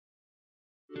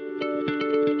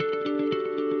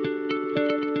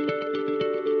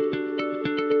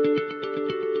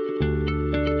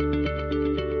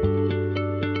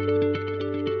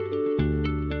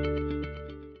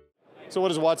So what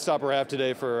does WattStopper have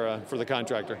today for the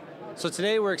contractor? So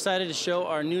today we're excited to show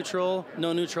our neutral,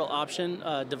 no neutral option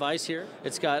device here.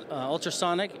 It's got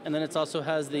ultrasonic, and then it also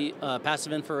has the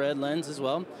passive infrared lens as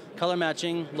well, color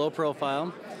matching, low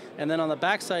profile. And then on the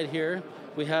back side here,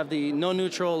 we have the no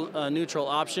neutral neutral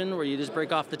option where you just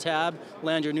break off the tab,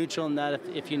 land your neutral in that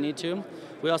if you need to.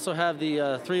 We also have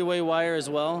the three-way wire as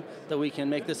well that we can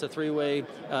make this a three-way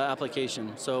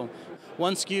application. So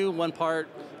one SKU, one part,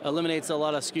 eliminates a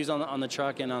lot of SKUs on the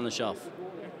truck and on the shelf.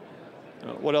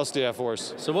 What else do you have for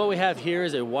us? So what we have here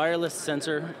is a wireless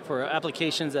sensor for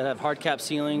applications that have hard cap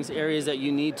ceilings, areas that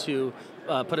you need to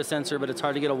put a sensor but it's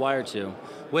hard to get a wire to.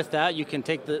 With that, you can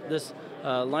take this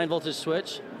line voltage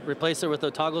switch, replace it with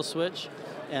a toggle switch,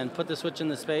 and put the switch in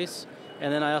the space.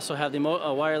 And then I also have the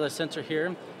wireless sensor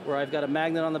here where I've got a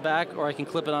magnet on the back, or I can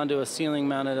clip it onto a ceiling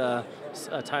mounted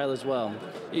tile as well.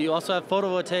 You also have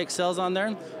photovoltaic cells on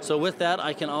there, so with that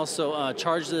I can also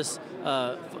charge this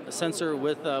sensor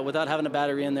without having a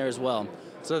battery in there as well.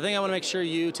 So the thing I want to make sure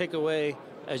you take away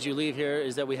as you leave here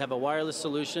is that we have a wireless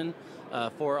solution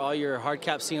for all your hard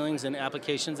cap ceilings and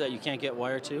applications that you can't get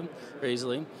wire to very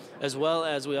easily, as well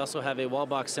as we also have a wall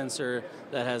box sensor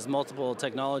that has multiple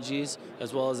technologies,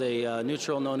 as well as a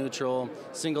neutral, no neutral,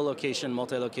 single location,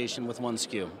 multi-location with one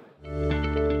SKU.